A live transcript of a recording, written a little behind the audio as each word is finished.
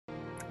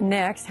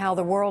Next, how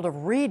the world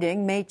of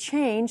reading may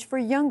change for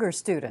younger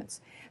students.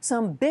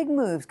 Some big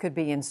moves could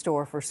be in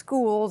store for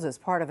schools as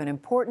part of an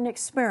important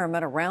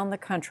experiment around the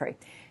country.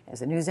 As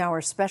the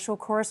NewsHour special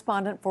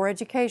correspondent for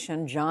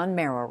education, John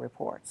Merrow,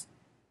 reports.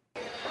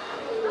 Did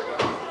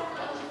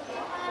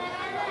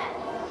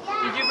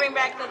you bring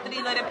back the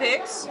 3-letter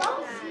pics?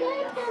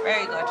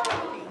 Very good.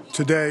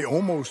 Today,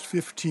 almost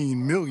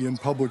 15 million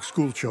public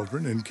school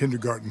children in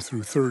kindergarten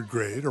through 3rd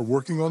grade are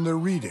working on their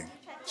reading,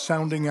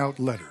 sounding out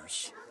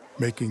letters,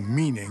 making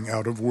meaning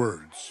out of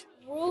words.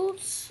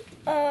 Roots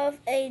of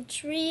a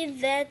tree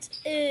that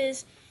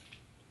is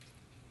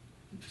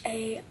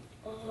a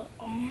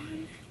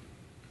arm.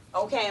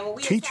 Okay, well,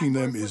 teaching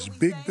them is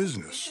big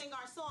business.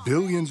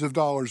 Billions of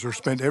dollars are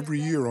spent every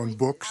year on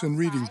books and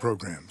reading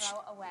programs,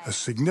 a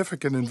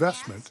significant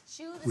investment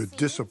with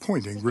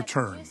disappointing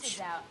returns.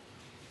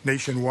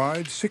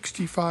 Nationwide,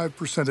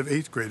 65% of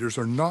 8th graders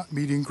are not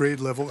meeting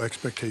grade-level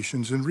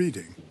expectations in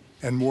reading,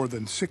 and more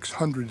than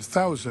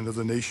 600,000 of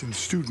the nation's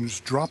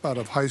students drop out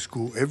of high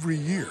school every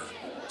year,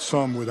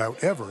 some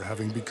without ever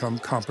having become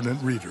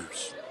competent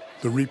readers.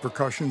 The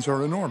repercussions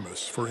are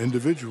enormous for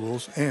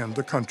individuals and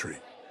the country.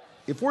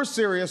 If we're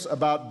serious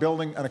about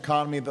building an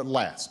economy that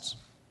lasts,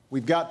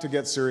 we've got to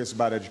get serious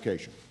about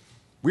education.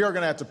 We are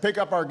going to have to pick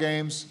up our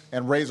games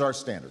and raise our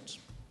standards.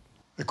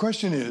 The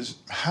question is,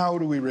 how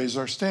do we raise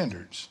our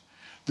standards?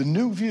 The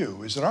new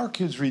view is that our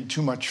kids read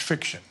too much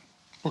fiction,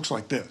 books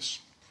like this,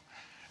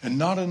 and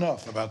not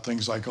enough about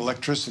things like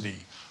electricity,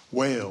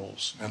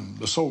 whales, and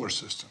the solar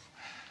system.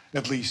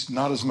 At least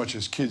not as much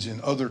as kids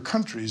in other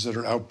countries that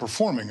are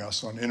outperforming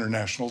us on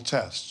international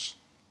tests.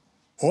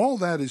 All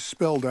that is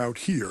spelled out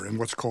here in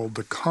what's called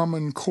the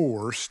Common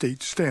Core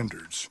state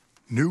standards,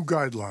 new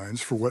guidelines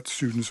for what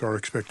students are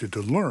expected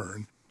to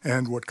learn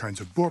and what kinds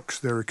of books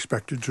they're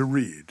expected to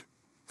read.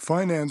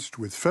 Financed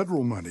with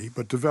federal money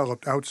but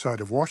developed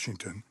outside of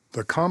Washington,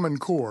 the Common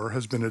Core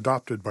has been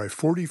adopted by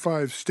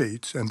 45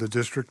 states and the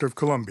District of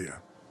Colombia.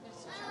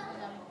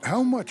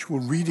 How much will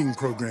reading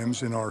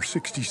programs in our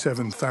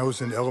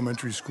 67,000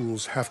 elementary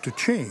schools have to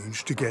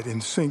change to get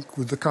in sync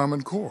with the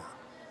Common Core?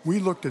 We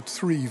looked at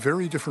 3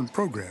 very different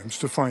programs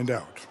to find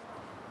out.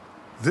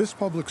 This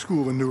public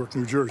school in Newark,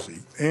 New Jersey,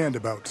 and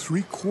about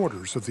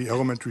 3/4 of the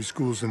elementary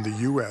schools in the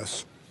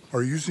U.S.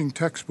 are using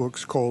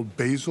textbooks called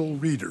Basel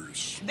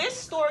Readers. This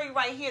story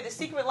right here, The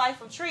Secret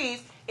Life of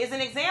Trees, is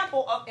an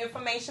example of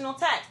informational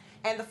text.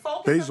 And the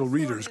focus Basel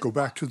Readers go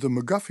back to the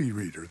McGuffey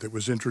Reader that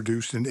was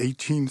introduced in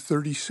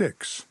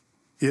 1836.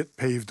 It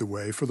paved the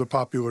way for the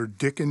popular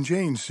Dick and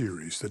Jane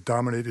series that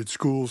dominated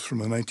schools from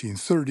the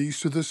 1930s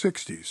to the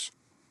 60s.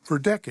 For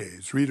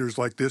decades, readers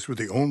like this were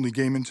the only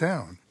game in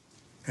town.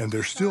 And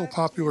they're still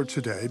popular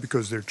today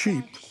because they're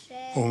cheap,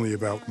 only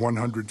about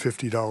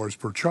 $150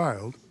 per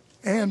child,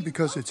 and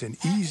because it's an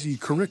easy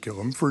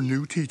curriculum for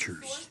new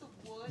teachers.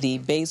 The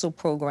Basel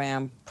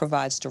program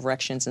provides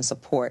directions and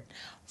support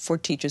for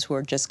teachers who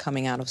are just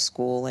coming out of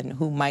school and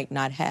who might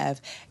not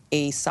have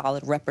a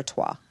solid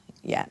repertoire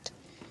yet.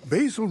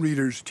 Basel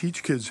Readers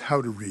teach kids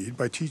how to read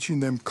by teaching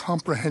them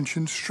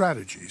comprehension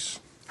strategies,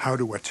 how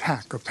to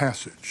attack a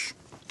passage,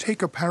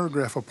 take a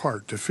paragraph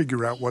apart to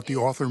figure out what the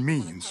author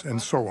means,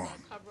 and so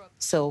on.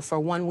 So for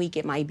 1 week,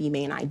 it might be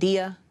main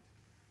idea.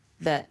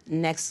 The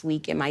next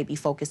week, it might be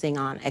focusing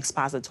on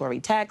expository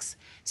text.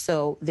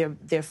 So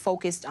they're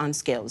focused on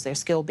skills. They're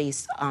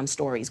skill-based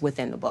stories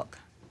within the book.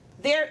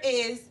 There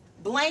is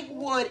blank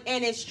wood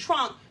in its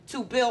trunk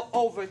to build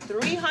over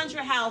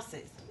 300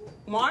 houses.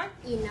 Mark?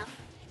 Enough.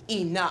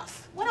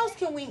 Enough. What else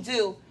can we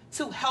do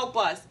to help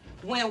us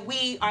when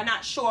we are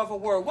not sure of a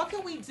word? What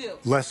can we do?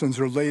 Lessons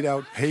are laid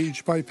out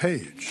page by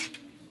page.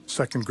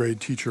 2nd grade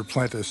teacher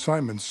Planta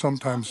Simon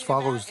sometimes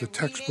follows the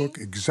textbook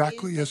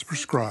exactly as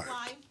prescribed.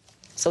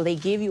 So they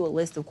give you a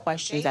list of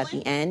questions at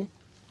the end.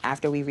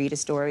 After we read a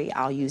story,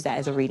 I'll use that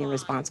as a reading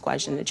response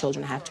question. The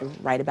children have to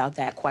write about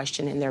that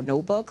question in their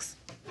notebooks.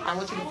 I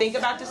want you to think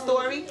about the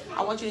story.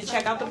 I want you to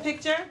check out the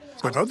picture.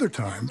 But other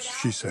times,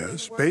 she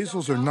says,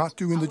 Basels are not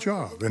doing the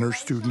job and her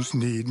students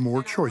need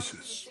more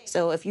choices.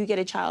 So if you get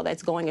a child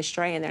that's going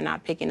astray and they're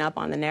not picking up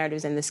on the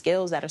narratives and the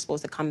skills that are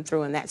supposed to come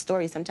through in that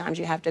story, sometimes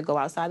you have to go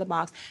outside the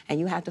box and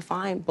you have to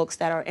find books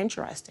that are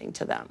interesting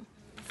to them.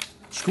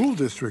 School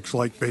districts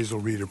like Basel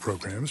Reader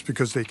programs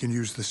because they can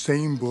use the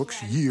same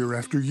books year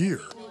after year.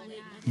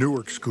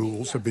 Newark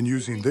schools have been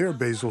using their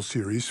Basel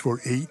series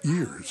for 8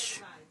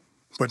 years.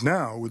 But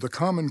now, with the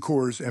Common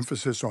Core's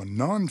emphasis on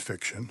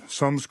nonfiction,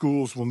 some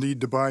schools will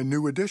need to buy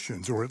new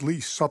editions or at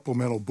least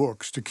supplemental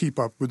books to keep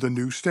up with the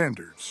new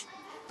standards.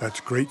 That's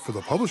great for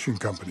the publishing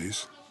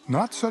companies,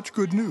 not such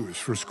good news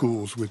for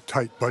schools with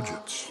tight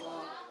budgets.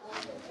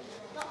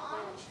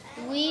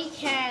 We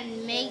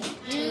can make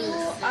do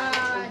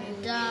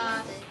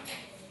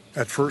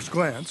At first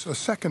glance, a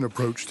second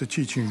approach to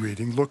teaching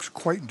reading looks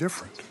quite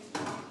different.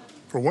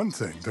 For one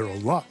thing, there are a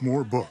lot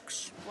more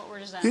books.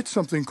 It's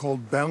something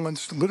called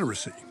balanced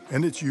literacy,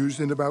 and it's used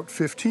in about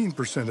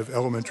 15% of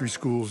elementary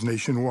schools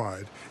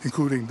nationwide,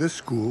 including this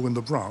school in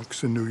the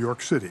Bronx in New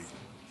York City.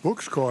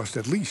 Books cost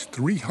at least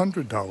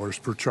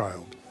 $300 per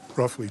child,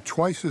 roughly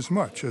twice as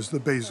much as the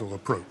Basel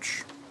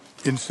approach.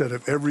 Instead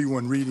of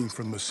everyone reading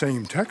from the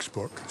same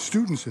textbook,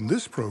 students in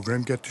this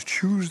program get to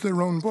choose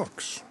their own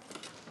books.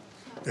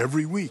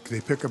 Every week,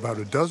 they pick about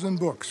a dozen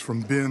books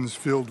from bins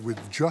filled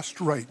with just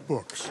right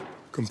books,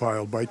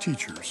 compiled by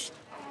teachers.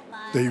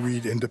 They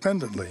read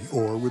independently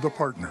or with a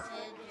partner.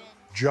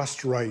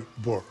 Just right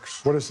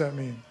books. What does that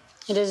mean?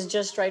 It is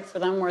just right for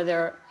them where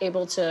they're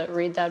able to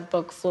read that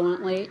book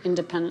fluently,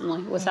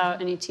 independently,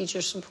 without any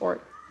teacher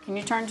support. Can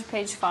you turn to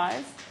page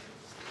 5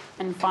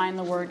 and find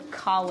the word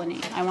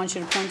colony? I want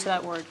you to point to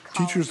that word,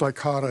 colony. Teachers like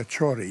Hara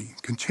Chori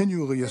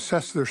continually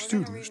assess their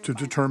students to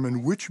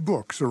determine which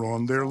books are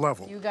on their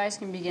level. You guys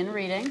can begin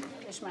reading.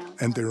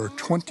 And there are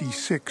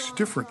 26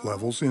 different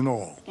levels in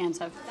all.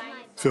 Hands up.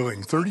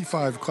 Filling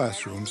 35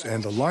 classrooms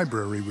and a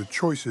library with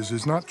choices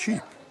is not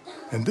cheap.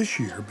 And this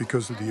year,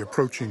 because of the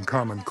approaching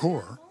Common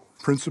Core,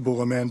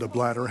 Principal Amanda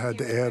Blatter had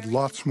to add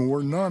lots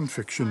more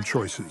nonfiction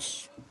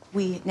choices.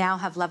 We now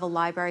have level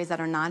libraries that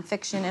are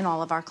nonfiction in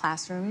all of our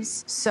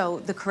classrooms. So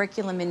the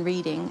curriculum in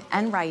reading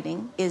and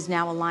writing is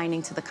now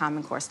aligning to the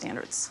Common Core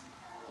standards.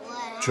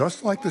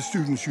 Just like the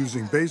students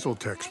using Basel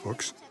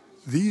textbooks,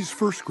 these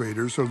first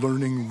graders are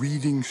learning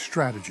reading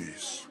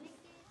strategies.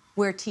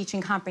 We're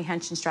teaching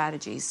comprehension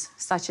strategies,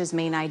 such as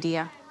main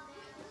idea,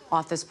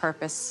 author's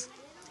purpose,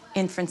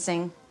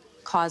 inferencing,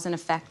 cause and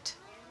effect.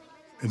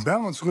 In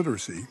balanced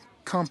literacy,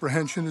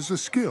 comprehension is a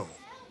skill,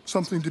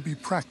 something to be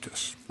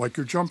practiced, like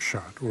your jump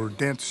shot or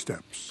dance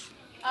steps.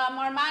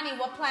 Armani,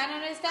 what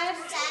planet is that?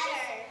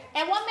 Saturn.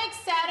 And what makes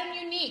Saturn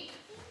unique?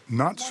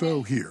 Not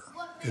so here.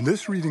 In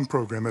this reading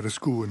program at a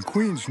school in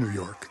Queens, New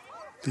York,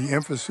 the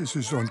emphasis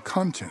is on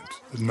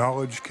content, the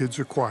knowledge kids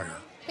acquire.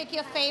 Pick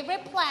your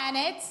favorite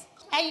planets,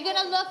 and you're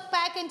going to look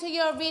back into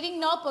your reading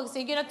notebooks.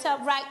 You're going to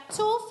write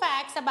 2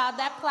 facts about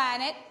that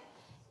planet.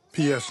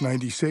 PS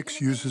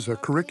 96 uses a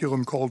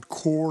curriculum called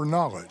Core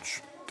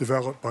Knowledge,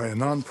 developed by a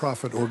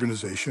nonprofit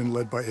organization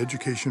led by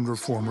education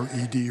reformer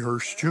E.D.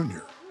 Hirsch,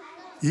 Jr.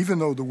 Even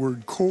though the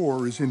word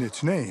core is in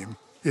its name,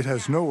 it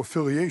has no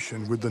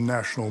affiliation with the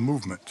national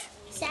movement.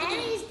 Saturn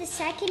is the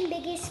second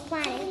biggest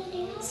planet.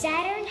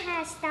 Saturn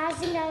has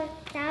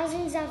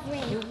thousands of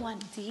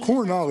rings.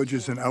 Core Knowledge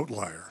is an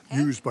outlier,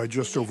 used by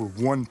just over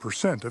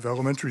 1% of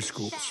elementary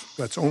schools.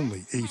 That's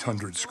only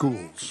 800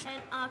 schools.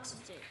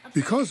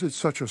 Because it's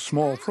such a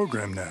small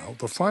program now,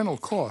 the final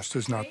cost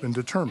has not been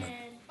determined.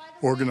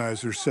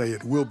 Organizers say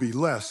it will be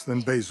less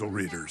than Basel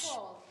readers.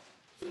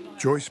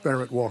 Joyce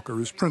Barrett Walker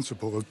is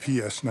principal of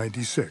PS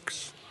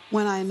 96.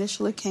 When I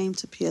initially came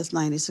to PS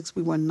 96,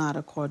 we were not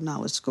a core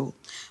knowledge school.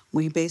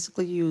 We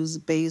basically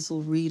used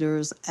Basel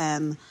readers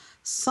and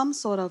some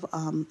sort of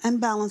and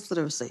balanced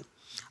literacy.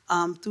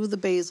 Through the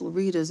Basel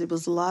readers, it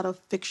was a lot of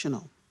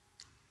fictional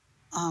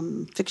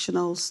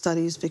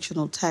studies,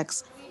 fictional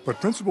texts. But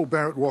Principal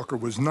Barrett Walker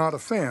was not a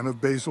fan of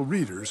Basel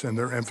readers and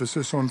their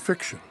emphasis on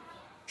fiction.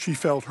 She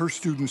felt her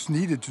students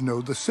needed to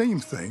know the same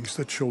things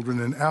that children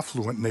in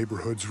affluent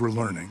neighborhoods were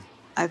learning.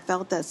 I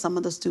felt that some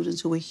of the students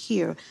who were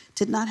here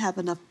did not have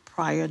enough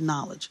prior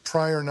knowledge.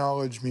 Prior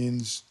knowledge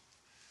means?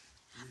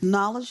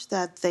 Knowledge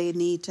that they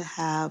need to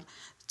have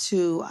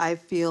to, I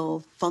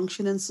feel,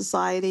 function in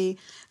society,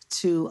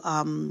 to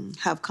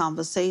have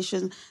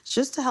conversation,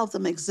 just to help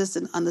them exist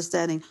in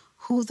understanding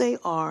who they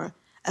are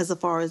as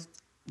far as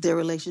their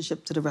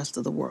relationship to the rest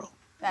of the world.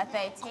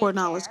 Core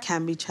knowledge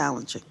can be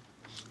challenging.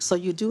 So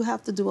you do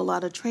have to do a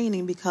lot of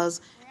training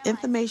because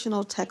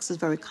informational text is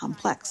very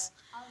complex.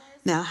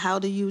 Now, how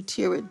do you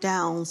tier it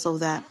down so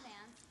that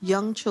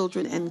young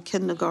children in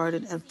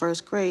kindergarten and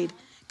first grade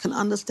can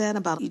understand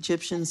about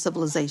Egyptian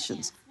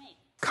civilizations?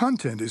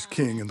 Content is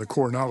king in the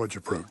core knowledge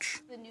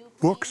approach.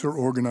 Books are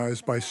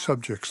organized by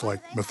subjects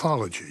like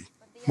mythology,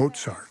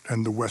 Mozart,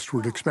 and the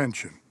westward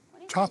expansion.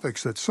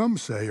 Topics that some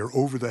say are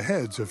over the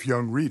heads of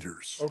young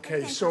readers.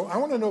 Okay, so I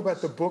want to know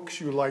about the books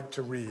you like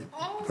to read.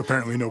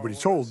 Apparently nobody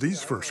told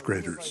these first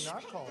graders.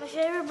 My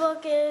favorite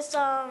book is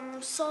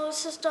Solar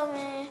System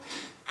and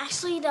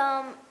actually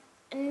the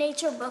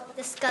nature book,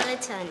 The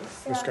Skeleton.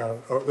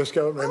 The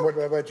skeleton. And what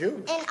about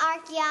you? An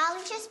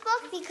archaeologist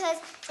book because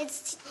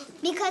it's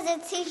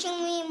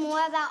teaching me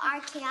more about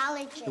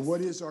archaeology.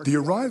 The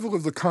arrival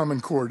of the Common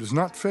Core does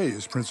not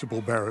faze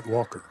Principal Barrett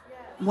Walker.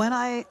 When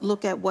I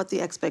look at what the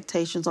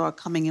expectations are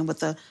coming in with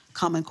the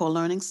Common Core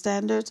learning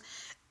standards,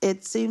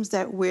 it seems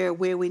that we're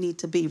where we need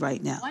to be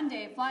right now.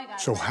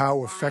 So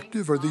how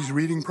effective are these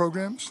reading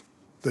programs?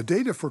 The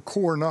data for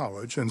core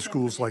knowledge and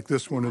schools like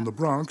this one in the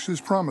Bronx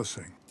is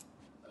promising.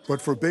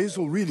 But for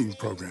Basel reading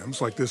programs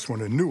like this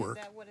one in Newark,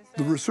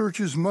 the research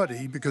is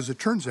muddy because it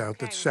turns out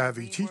that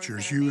savvy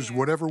teachers use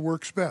whatever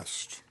works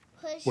best.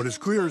 What is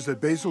clear is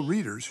that Basel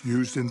readers,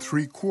 used in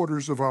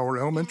 3/4 of our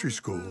elementary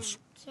schools,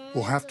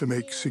 will have to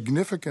make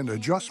significant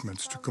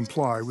adjustments to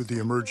comply with the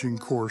emerging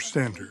core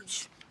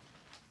standards.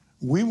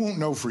 We won't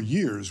know for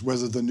years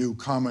whether the new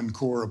Common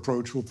Core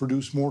approach will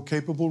produce more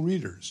capable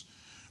readers.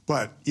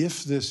 But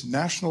if this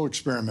national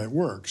experiment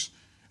works,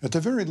 at the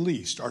very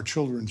least, our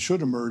children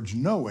should emerge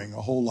knowing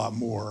a whole lot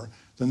more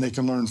than they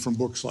can learn from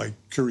books like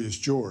Curious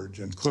George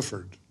and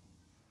Clifford.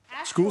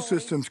 School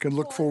systems can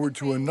look forward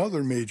to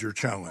another major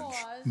challenge,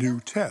 new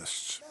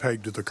tests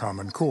pegged to the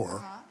Common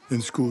Core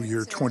in school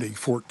year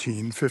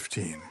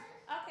 2014-15.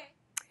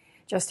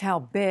 Just how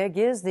big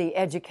is the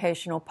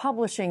educational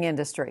publishing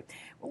industry?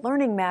 Well,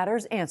 Learning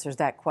Matters answers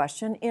that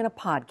question in a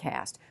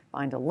podcast.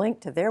 Find a link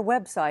to their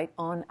website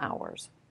on ours.